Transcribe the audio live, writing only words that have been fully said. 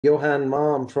Johan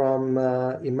MALM from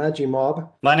Imagimob.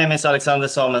 My name is Alexander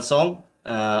Samuelsson.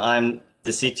 I'm the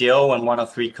CTO and one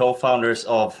of three co-founders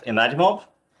of Imagimob.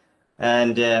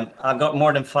 And I've got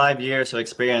more than 5 years of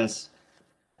experience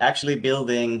actually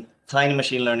building tiny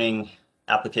machine learning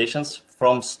applications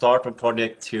from start of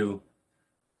project to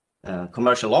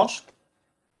commercial launch.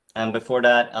 And before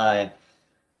that, I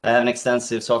have an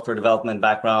extensive software development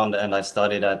background, and I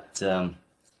studied at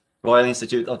Royal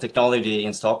Institute of Technology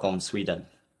in Stockholm, Sweden.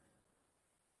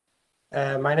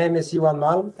 My name is Johan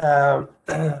MALM.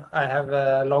 I have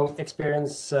a long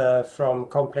experience from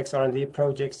complex R&D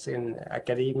projects in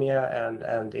academia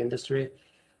and industry,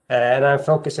 and I'm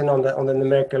focusing on the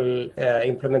numerical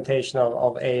implementation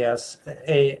of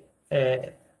AI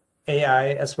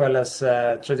as well as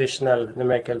traditional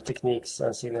numerical techniques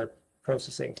and signal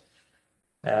processing.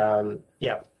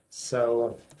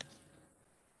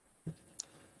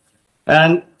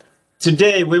 And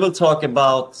today we will talk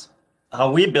about how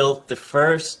we built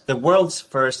the world's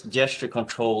first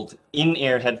gesture-controlled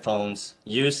in-ear headphones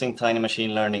using tiny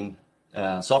machine learning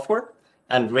software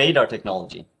and radar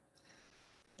technology.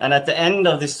 And at the end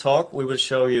of this talk, we will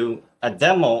show you a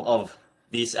demo of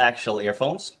these actual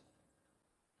earphones.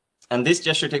 And this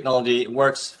gesture technology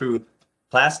works through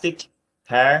plastic,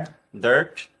 hair,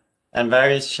 dirt, and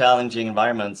various challenging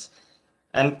environments,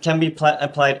 and can be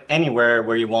applied anywhere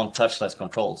where you want touchless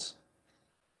controls.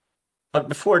 But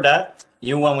before that,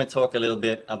 Johan will talk a little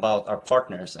bit about our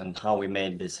partners and how we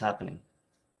made this happening.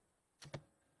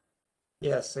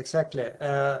 Yes, exactly.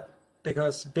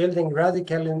 Because building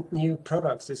radically new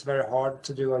products is very hard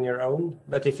to do on your own.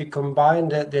 But if you combine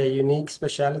the unique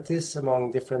specialities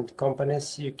among different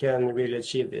companies, you can really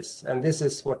achieve this. And this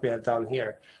is what we have done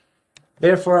here.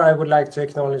 Therefore, I would like to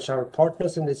acknowledge our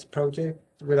partners in this project,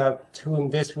 without whom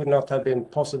this would not have been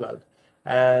possible.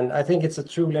 And I think it's a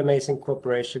truly amazing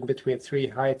cooperation between three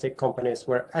high-tech companies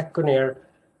where Veoneer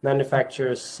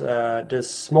manufactures the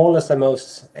smallest and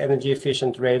most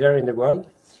energy-efficient radar in the world.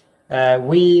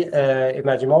 We,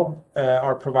 Imagimob,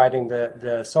 are providing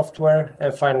the software,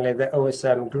 and finally the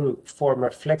OSM group,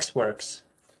 former Flexworks,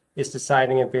 is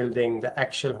designing and building the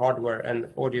actual hardware and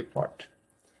audio part.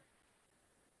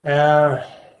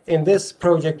 In this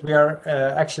project, we are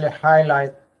actually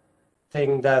highlighting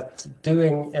that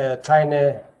doing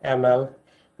tinyML,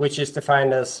 which is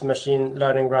defined as machine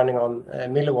learning running on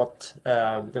milliwatt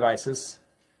devices,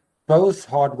 both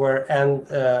hardware and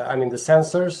the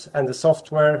sensors and the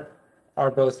software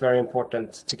are both very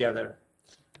important together.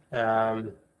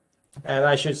 And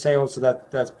I should say also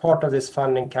that part of this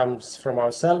funding comes from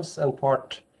ourselves and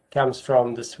part comes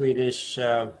from the Swedish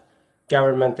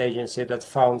government agency that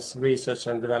funds research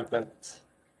and development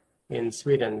in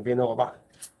Sweden, Vinnova.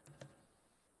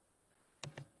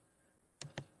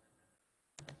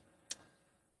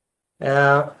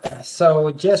 So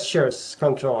gestures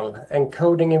control,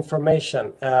 encoding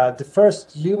information. The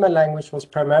first human language was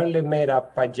primarily made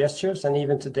up by gestures, and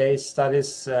even today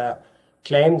studies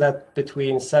claim that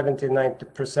between 70 and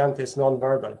 90% is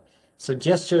nonverbal. So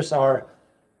gestures are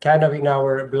kind of in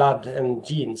our blood and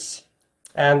genes.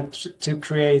 And to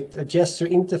create a gesture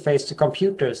interface to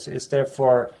computers is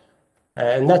therefore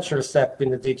a natural step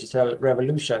in the digital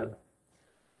revolution.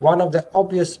 One of the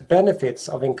obvious benefits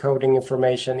of encoding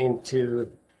information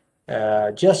into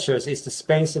gestures is the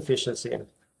space efficiency.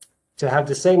 To have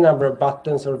the same number of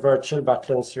buttons or virtual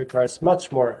buttons requires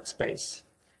much more space.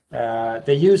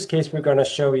 The use case we're going to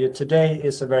show you today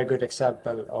is a very good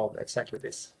example of exactly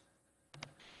this.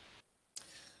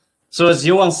 So as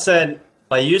Johan said,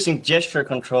 by using gesture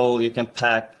control, you can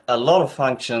pack a lot of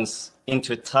functions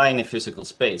into a tiny physical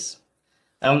space.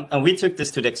 And we took this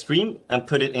to the extreme and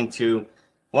put it into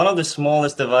one of the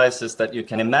smallest devices that you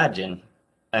can imagine,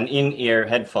 an in-ear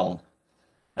headphone.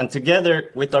 And together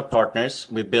with our partners,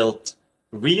 we built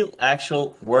real,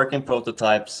 actual working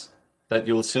prototypes that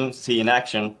you will soon see in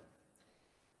action.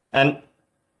 And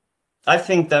I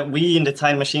think that we in the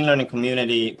tiny machine learning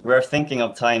community, we're thinking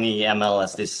of tinyML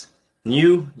as this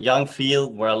new, young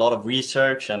field where a lot of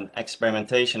research and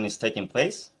experimentation is taking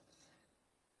place.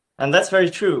 And that's very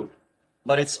true.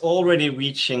 But it's already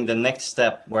reaching the next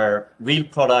step where real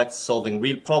products solving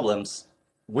real problems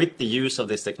with the use of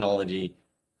this technology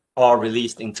are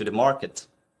released into the market.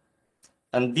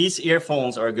 And these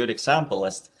earphones are a good example,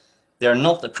 as they are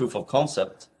not a proof of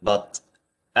concept, but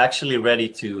actually ready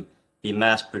to be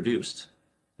mass produced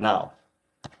now.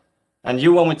 And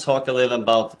you want to talk a little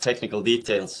about the technical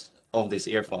details of these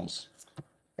earphones.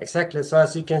 Exactly. So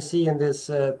as you can see in this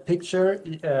picture,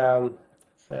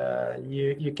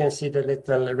 you can see the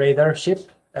little radar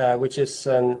chip, which is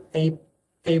an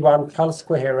A1 pulse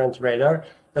coherent radar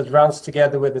that runs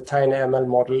together with the tinyML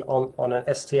model on an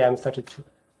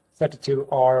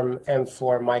STM32 ARM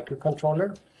M4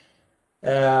 microcontroller.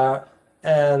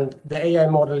 And the AI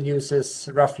model uses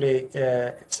roughly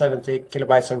 70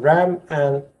 kilobytes of RAM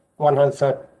and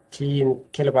 113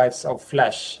 kilobytes of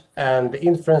flash. And the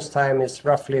inference time is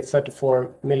roughly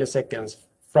 34 milliseconds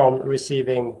from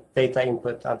receiving data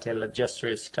input until a gesture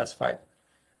is classified.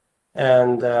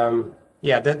 And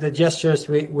yeah, the gestures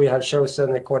we have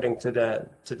chosen according to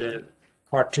the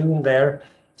cartoon there.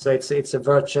 So it's a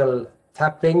virtual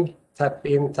tapping, tap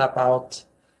in, tap out,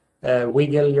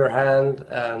 wiggle your hand,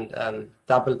 and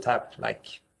double tap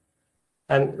like.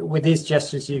 And with these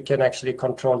gestures, you can actually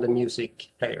control the music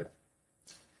player.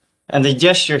 And the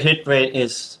gesture hit rate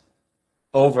is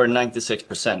over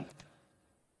 96%.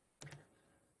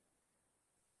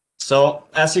 So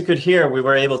as you could hear, we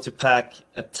were able to pack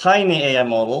a tiny AI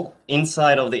model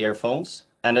inside of the earphones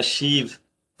and achieve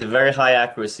the very high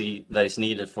accuracy that is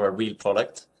needed for a real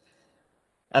product.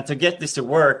 And to get this to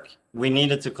work, we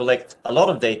needed to collect a lot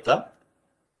of data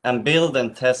and build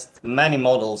and test many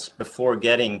models before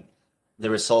getting the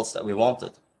results that we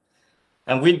wanted.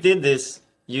 And we did this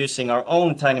using our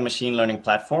own tiny machine learning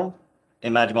platform,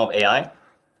 Imagimob AI,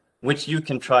 which you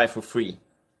can try for free.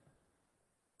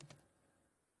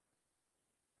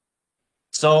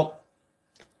 So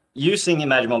using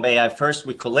Imagimob AI, first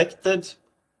we collected,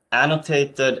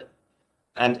 annotated,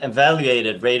 and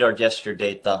evaluated radar gesture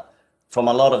data from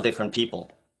a lot of different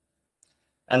people.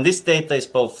 And this data is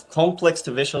both complex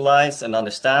to visualize and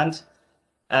understand,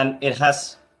 and it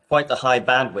has quite a high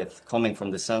bandwidth coming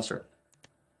from the sensor.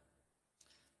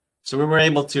 So we were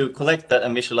able to collect that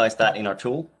and visualize that in our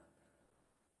tool.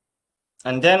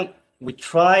 And then we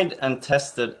tried and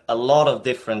tested a lot of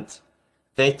different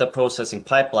data processing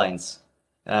pipelines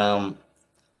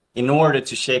in order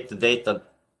to shape the data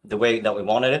the way that we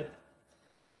wanted it.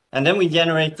 And then we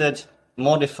generated,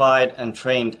 modified, and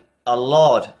trained a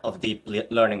lot of deep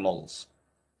learning models.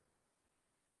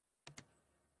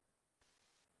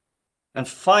 And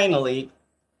finally,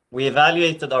 we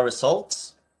evaluated our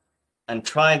results and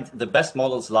tried the best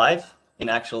models live in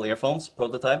actual earphones,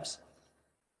 prototypes.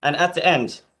 And at the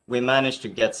end, we managed to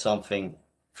get something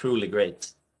truly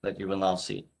great that you will now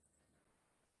see.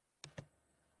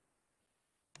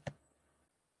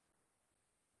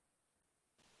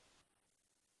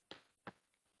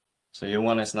 So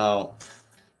Johan is now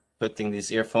putting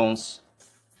these earphones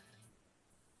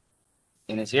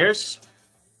in his ears.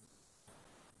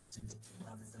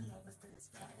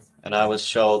 And I will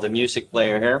show the music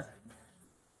player here.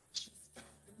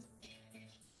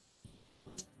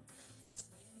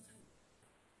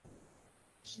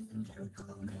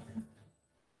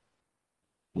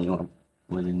 You want to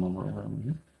put in one more around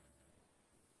here?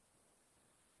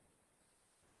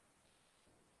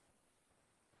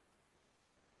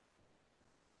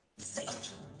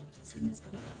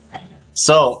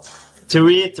 So, to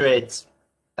reiterate,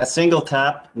 a single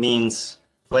tap means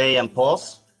play and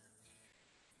pause.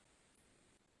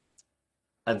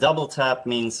 A double tap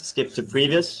means skip to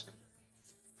previous.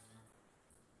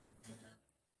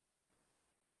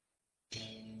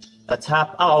 A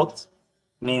tap out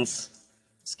means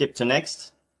skip to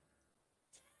next.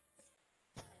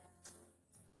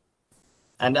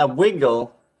 And a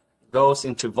wiggle goes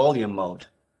into volume mode.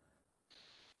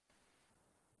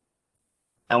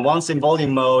 And once in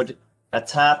volume mode, a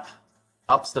tap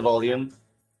ups the volume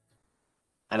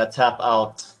and a tap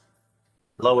out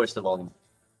lowers the volume.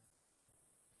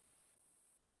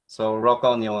 So rock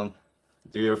on, Johan.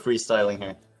 Do your freestyling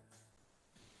here.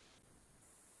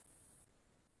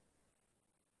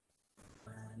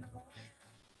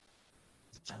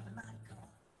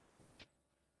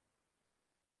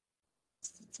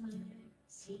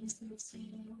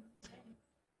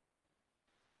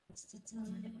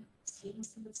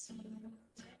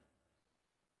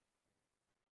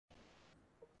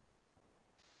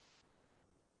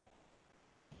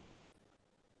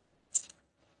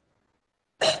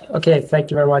 Okay, thank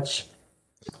you very much.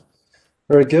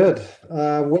 Very good.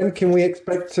 When can we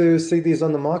expect to see these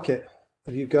on the market?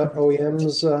 Have you got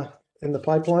OEMs in the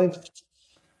pipeline?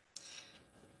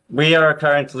 We are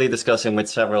currently discussing with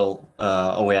several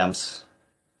OEMs.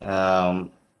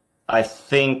 I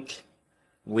think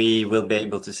we will be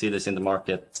able to see this in the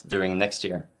market during next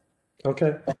year.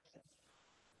 Okay.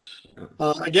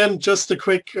 Again, just a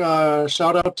quick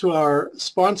shout out to our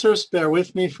sponsors. Bear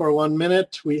with me for 1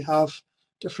 minute. We have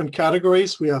different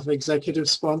categories. We have executive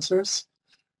sponsors.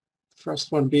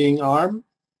 First one being ARM.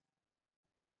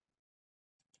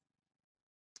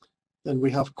 Then we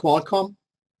have Qualcomm.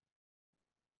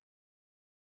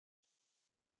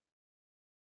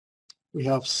 We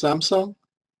have Samsung.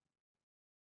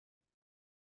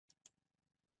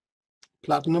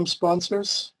 Platinum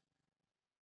sponsors.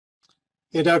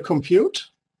 ADA Compute.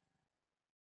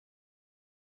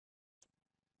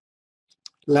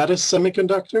 Lattice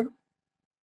Semiconductor.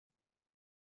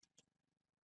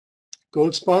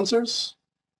 Gold sponsors.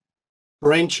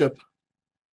 BrainChip.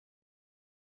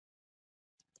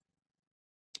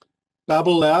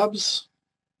 Babel Labs.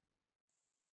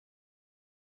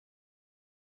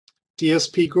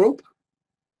 DSP Group.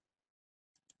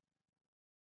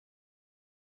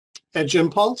 Edge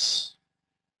Impulse.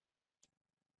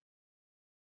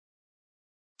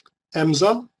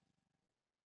 EMSA.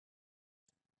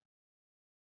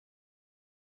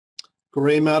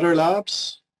 Gray Matter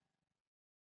Labs.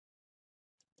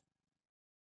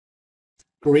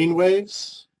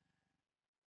 Greenwaves.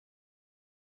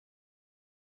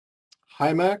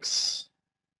 Hymax.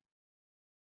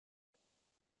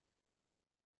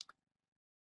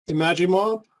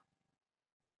 Imagimob.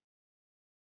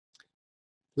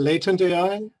 Latent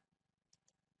AI.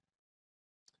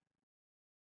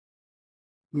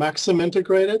 Maxim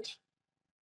Integrated.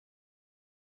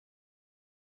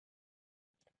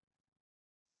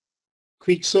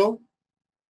 Quixo.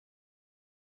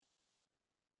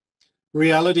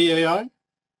 Reality AI.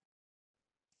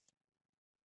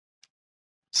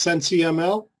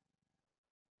 tinyML.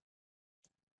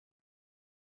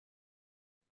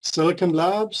 Silicon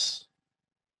Labs.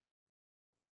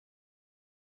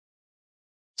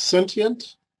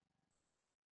 Sentient.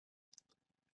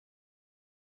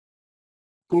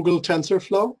 Google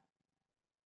TensorFlow.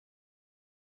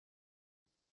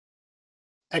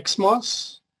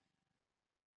 XMOS.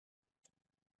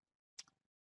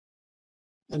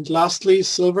 And lastly,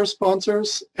 silver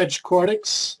sponsors, Edge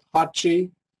Cortex,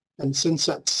 Hotchi, and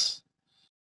Synsense.